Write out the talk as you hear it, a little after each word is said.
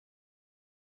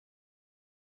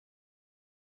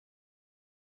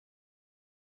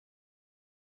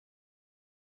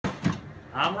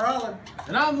I'm Rollin.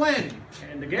 And I'm Lanny.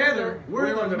 And together,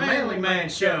 we're the Manly Man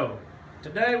Show.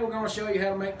 Today, we're going to show you how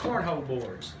to make cornhole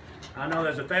boards. I know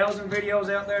there's 1,000 videos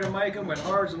out there to make them, but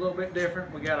ours is a little bit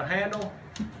different. We got a handle,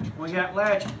 we got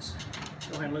latches.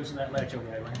 Go ahead and loosen that latch over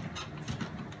there, Lanny.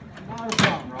 Not a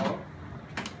problem, Rollin.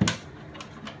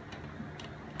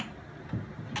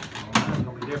 Oh, that's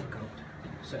going to be difficult.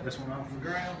 Set this one off the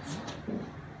ground.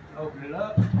 Open it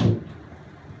up.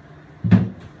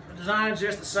 The design's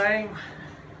just the same.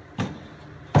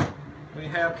 We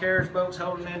have carriage bolts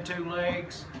holding in 2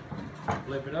 legs.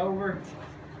 Flip it over,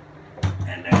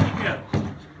 and there you go.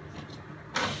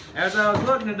 As I was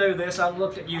looking to do this, I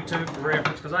looked at YouTube for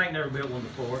reference because I ain't never built one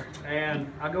before.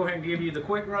 And I'll go ahead and give you the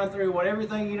quick run through what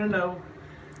everything you need to know.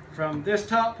 From this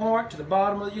top point to the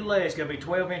bottom of your leg is going to be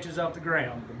 12 inches off the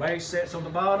ground. The base sits on the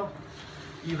bottom.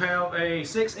 You have a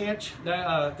 6-inch,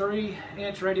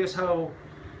 3-inch radius hole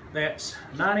that's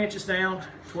 9 inches down,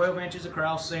 12 inches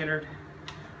across centered.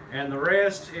 And the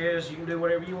rest is you can do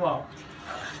whatever you want.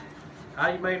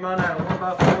 I made mine out of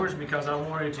 1x4s because I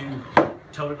wanted to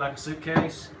tote it like a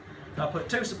suitcase. I put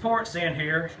 2 supports in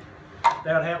here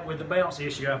that'll help with the bounce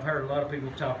issue I've heard a lot of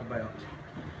people talk about.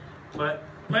 But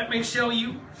let me show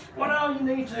you what all you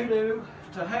need to do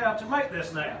to have to make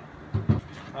this now.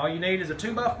 All you need is a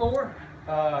 2x4.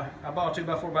 I bought a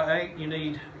 2x4x8. You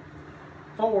need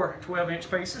 4 12-inch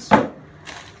pieces.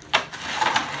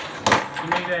 You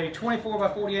need a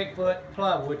 24x48 foot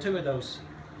plywood, 2 of those.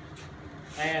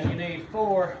 And you need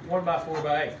 4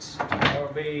 1x4x8s. That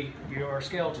would be your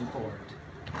skeleton for it.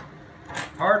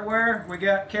 Hardware, we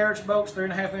got carriage bolts,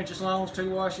 3.5 inches long,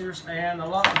 2 washers, and a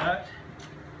lock nut.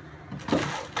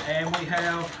 And we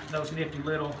have those nifty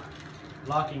little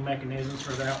locking mechanisms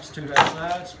for the 2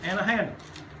 outsides, and a handle.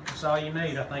 That's all you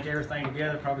need. I think everything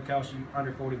together probably costs you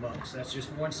under 40 bucks. That's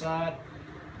just one side.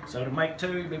 So to make 2,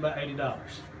 it'd be about $80.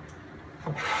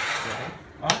 Okay.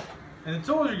 Alright, and the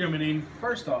tools you're going to be needing,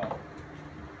 first off, a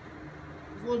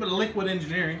little bit of liquid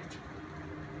engineering.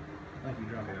 I think you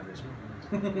drunk out of this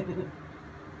one.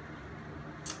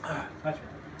 That's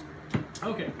right.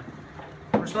 Okay,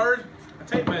 for starters, a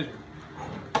tape measure,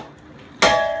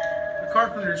 a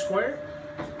carpenter square,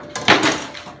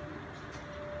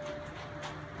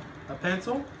 a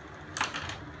pencil,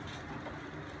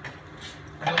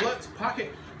 and a Lutz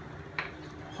pocket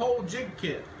hole jig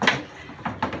kit.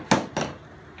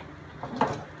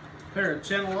 Pair of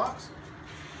channel locks,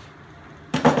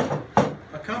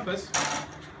 a compass,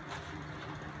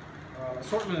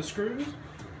 assortment of screws,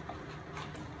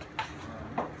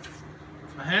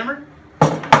 a hammer,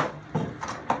 a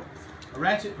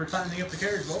ratchet for tightening up the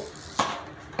carriage bolt,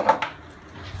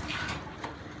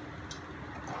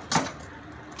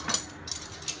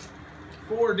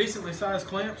 4 decently sized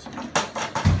clamps,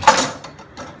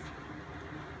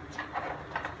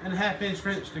 and a 1/2-inch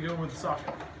wrench to go with the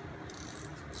socket.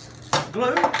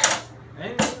 Glue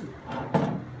and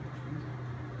glue.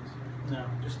 No,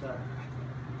 just that.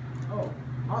 Oh,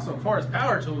 also as far as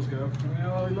power tools go,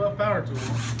 we love power tools.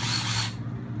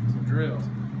 Some drills.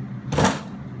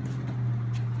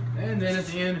 And then at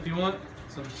the end, if you want,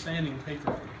 some sanding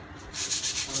paper on a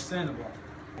sanding block.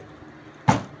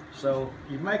 So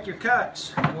you make your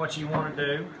cuts. What you want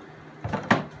to do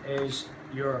is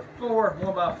your 4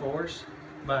 1x4s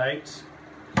by 8s.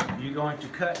 You're going to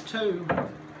cut 2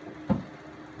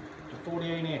 to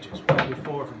 48 inches. Probably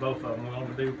 4 for both of them. We're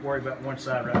going to worry about one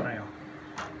side right now.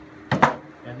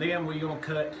 And then we're going to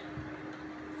cut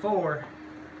 4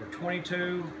 for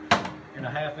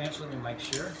 22.5 inches. Let me make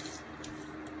sure.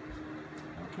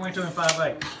 22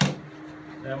 5/8.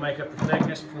 That'll make up the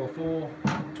thickness for a full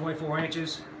 24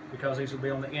 inches because these will be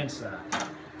on the inside.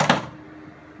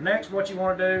 Next, what you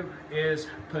want to do is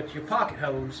put your pocket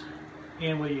holes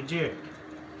in with your jig.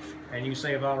 And you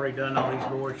see I've already done all these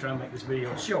boards trying to make this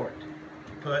video short.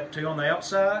 Put 2 on the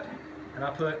outside, and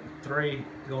I put 3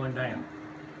 going down.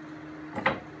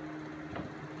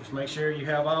 Just make sure you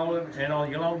have all of it, and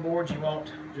on your long boards you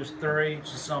want just 3,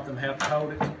 just something to help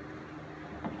hold it.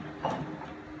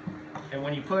 And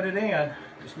when you put it in,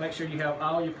 just make sure you have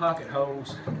all your pocket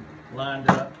holes lined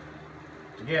up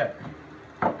together.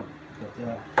 Put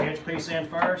the edge piece in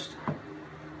first,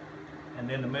 and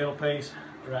then the middle piece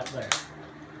right there.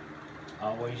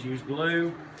 Always use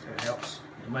glue. It helps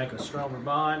to make a stronger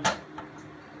bond.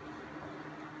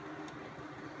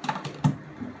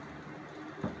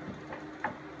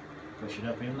 Push it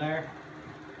up in there.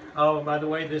 Oh, by the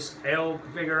way, this L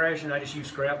configuration, I just use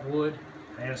scrap wood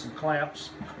and some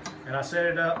clamps. And I set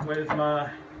it up with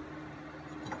my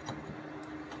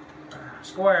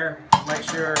square, make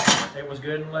sure it was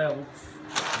good and level,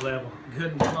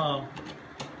 good and plumb.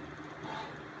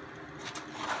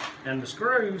 And the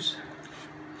screws,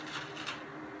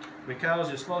 because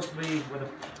it's supposed to be with a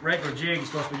regular jig, you're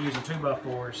supposed to be using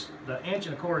 2x4s. The 1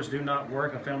 1/4 do not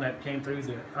work. I found that it came through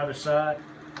the other side.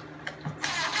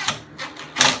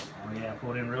 Oh yeah,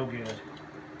 pulled in real good.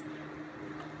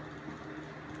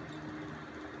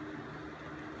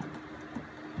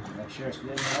 Make sure it's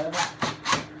good and level.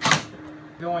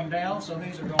 Going down, so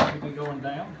these are going to be going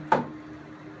down.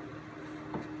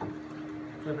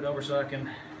 Flip it over so I can.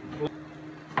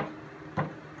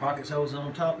 Pockets holes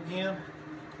on top again.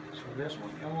 So this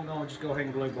one, I'm going to just go ahead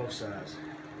and glue both sides.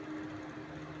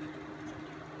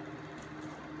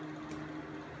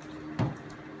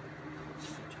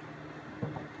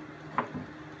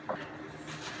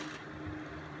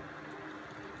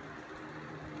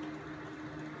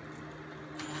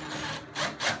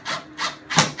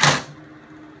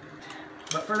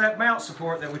 But for that mount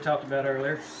support that we talked about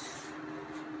earlier,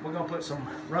 we're going to put some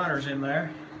runners in there.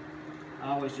 I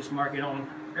always just mark it on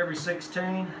every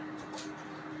 16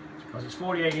 because it's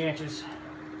 48 inches.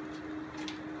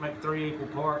 Make 3 equal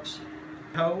parts.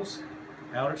 Holes,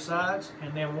 outer sides,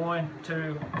 and then 1,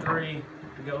 2, 3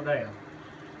 to go down.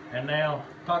 And now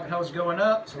pocket holes going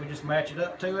up, so we just match it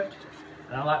up to it.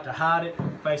 And I like to hide it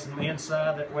facing the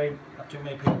inside, that way not too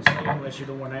many people see it unless you're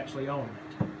the one actually owning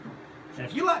it. And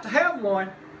if you like to have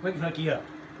one, we can hook you up.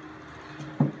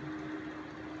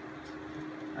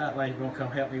 That way, you're going to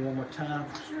come help me one more time.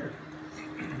 Sure.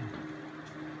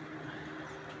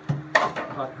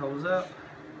 Pocket holes up,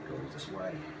 goes this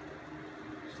way.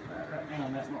 Slide right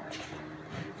down that mark.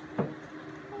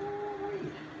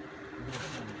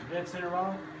 Dead center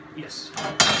wrong? Yes.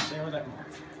 Center of that mark.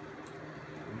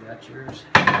 You got yours.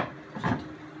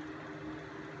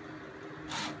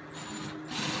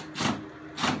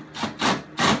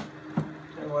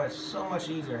 Tell you what, it's so much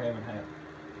easier having help.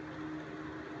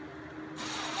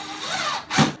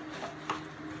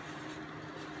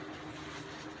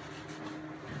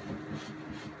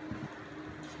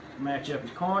 Match up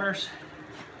your corners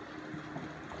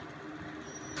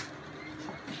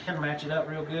and match it up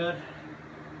real good.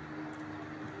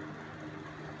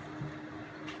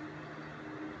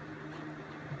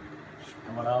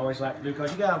 And what I always like to do,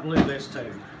 because you got to glue this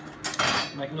too,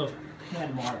 make little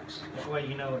pin marks. That way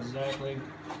you know exactly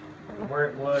where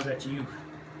it was that you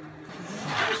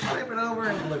just flip it over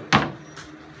and glue it.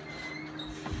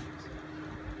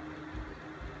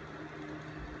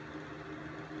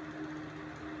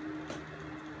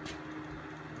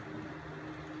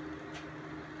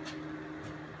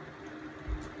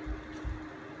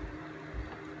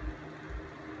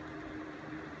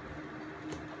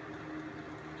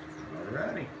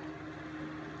 Alrighty.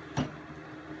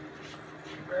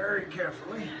 Very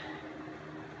carefully.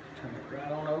 Turn it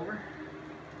right on over.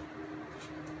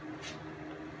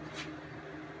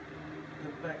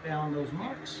 Look back down those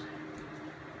marks.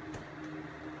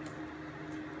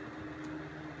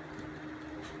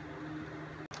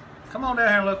 Come on down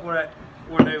here and look what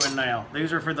we're doing now.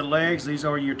 These are for the legs. These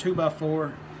are your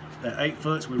 2x4, the 8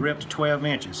 foots we ripped to 12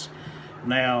 inches.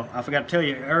 Now, I forgot to tell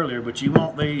you earlier, but you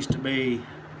want these to be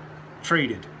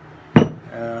treated.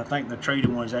 I think the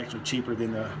treated one is actually cheaper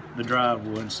than the dried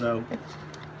one, so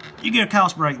you get a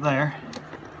cost break there.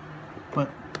 But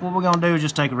what we're going to do is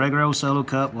just take a regular old solo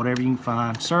cup, whatever you can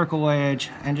find, circle edge,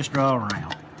 and just draw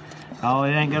around. Oh,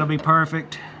 it ain't going to be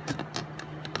perfect.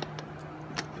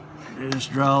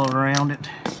 Just draw around it.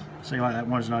 See, like that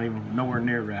one's not even nowhere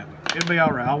near right, but it'll be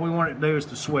all right. All we want it to do is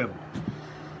to swivel.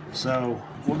 So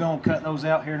we're going to cut those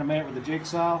out here in a minute with the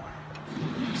jigsaw.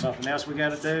 Something else we got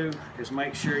to do is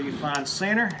make sure you find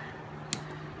center.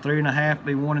 3 1/2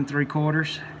 be 1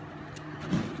 3/4,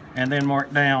 and then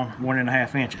mark down 1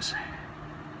 1/2 inches.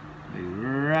 Be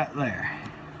right there.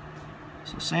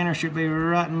 So center should be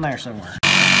right in there somewhere.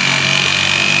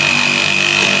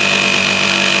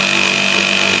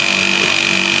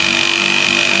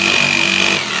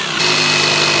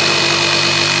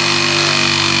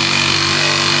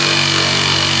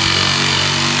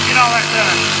 Get all that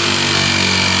done.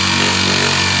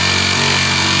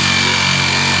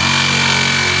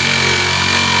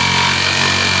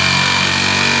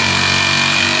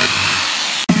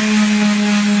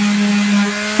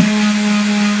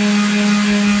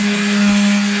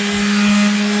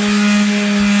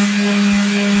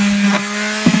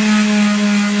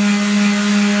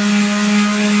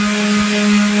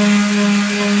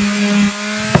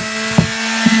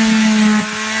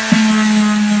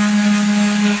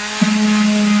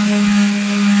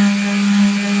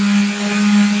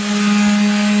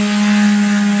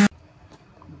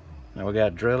 Now we got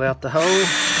to drill out the hole.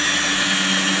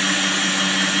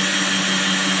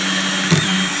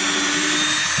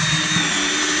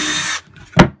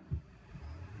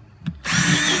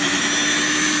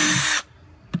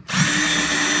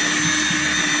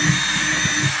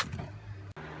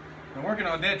 Working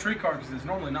on dead tree carcasses is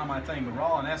normally not my thing, but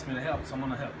Rollin asked me to help, so I'm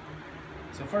gonna help.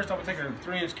 So first off, we'll take our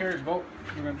 3-inch carriage bolt.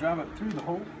 We're gonna drive it through the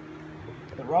hole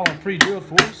that Rollin pre-drilled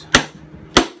for us.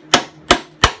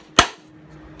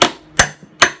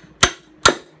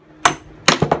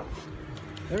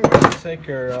 Then we're gonna take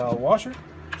our washer.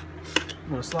 I'm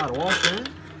gonna slide a washer in,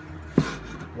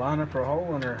 line up our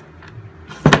hole in our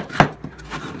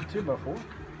 2x4.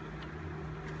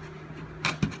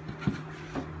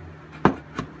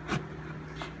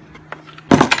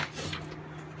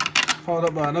 Followed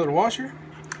up by another washer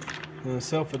and a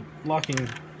self-locking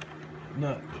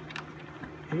nut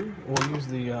here. We'll use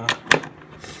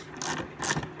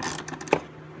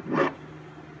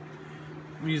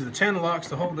the channel locks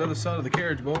to hold the other side of the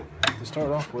carriage bolt to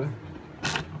start off with.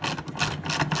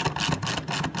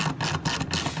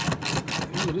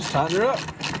 And we'll just tighten her up.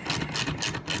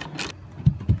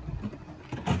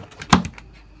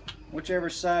 Whichever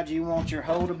side you want your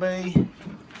hole to be,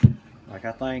 like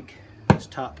I think this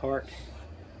top part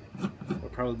will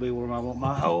probably be where I want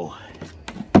my hole.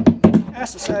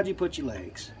 That's the side you put your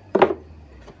legs.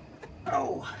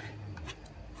 Oh,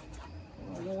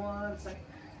 hold on 1 second.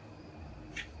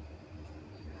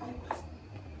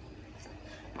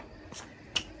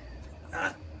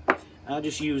 I'll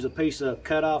just use a piece of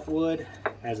cut off wood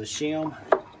as a shim.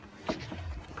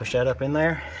 Push that up in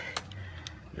there.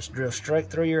 Just drill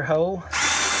straight through your hole.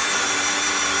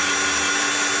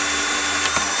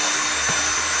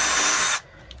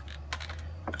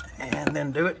 And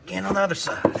then do it again on the other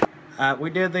side. We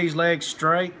did these legs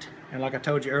straight, and like I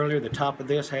told you earlier, the top of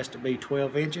this has to be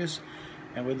 12 inches.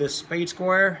 And with this speed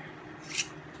square,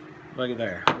 look at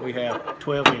there, we have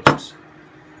 12 inches.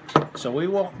 So we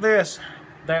want this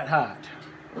that height.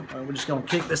 We're just going to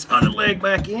kick this other leg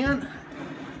back in,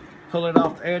 pull it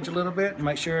off the edge a little bit, and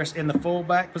make sure it's in the full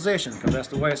back position, because that's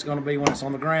the way it's going to be when it's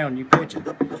on the ground and you pitch it.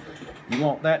 You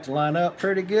want that to line up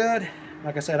pretty good.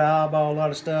 Like I said, I eyeball a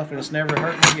lot of stuff and it's never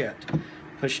hurt me yet.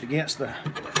 Push it against the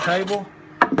table,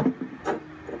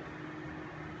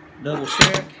 double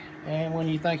check, and when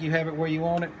you think you have it where you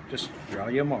want it, just draw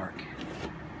your mark.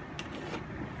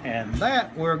 And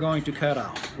that we're going to cut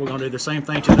off. We're going to do the same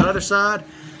thing to the other side,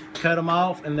 cut them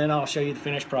off, and then I'll show you the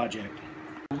finished project.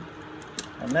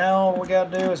 And now all we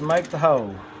got to do is make the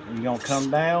hole. You're going to come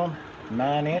down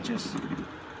 9 inches,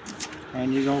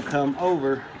 and you're going to come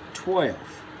over 12.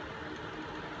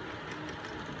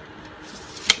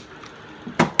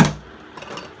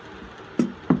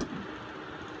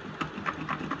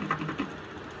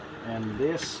 And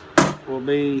this will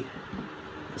be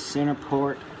the center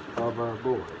part of our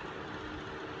board.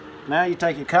 Now you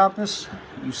take your compass,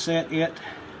 you set it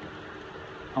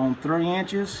on 3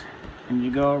 inches, and you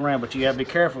go around, but you gotta be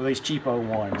careful with these cheapo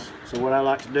ones. So what I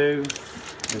like to do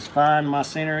is find my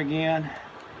center again,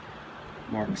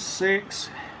 mark 6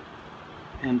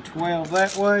 and 12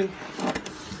 that way,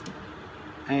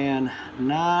 and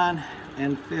 9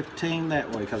 and 15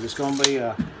 that way, because it's going to be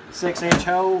a 6-inch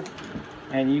hole,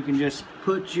 and you can just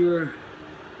put your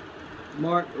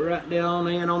mark right down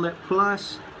in on that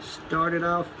plus. Start it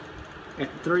off at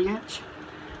the 3-inch,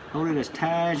 hold it as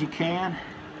tight as you can,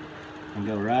 and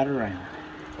go right around.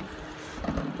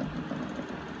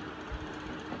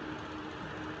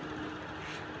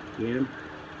 Get him.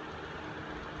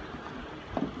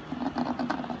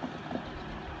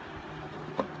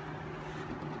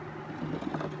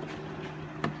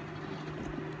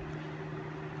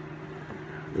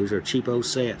 These are cheapo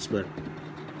sets, but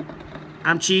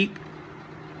I'm cheap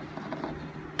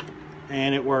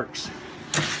and it works.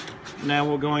 Now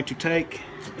we're going to take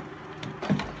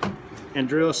and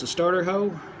drill us a starter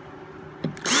hole.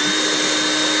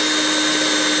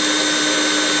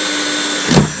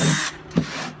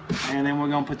 And then we're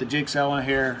going to put the jigsaw in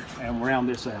here and round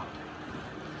this out.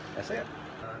 That's it.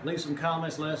 Leave some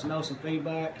comments, let us know some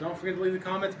feedback. Don't forget to leave the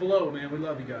comments below, man. We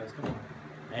love you guys. Come on.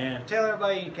 And tell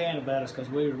everybody you can about us, because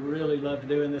we really love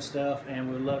doing this stuff, and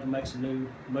we'd love to make some new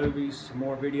movies, some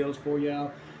more videos for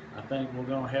y'all. I think we're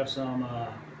going to have some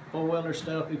four-wheeler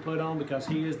stuff we put on, because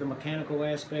he is the mechanical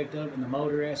aspect of it and the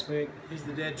motor aspect. He's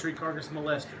the dead tree carcass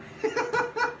molester.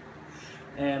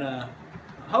 And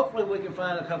hopefully we can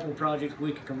find a couple of projects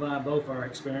we can combine both our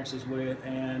experiences with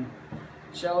and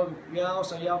show y'all,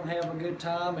 so y'all can have a good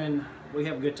time, and we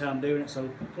have a good time doing it. So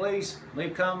please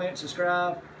leave comments,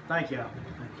 subscribe. Thank y'all.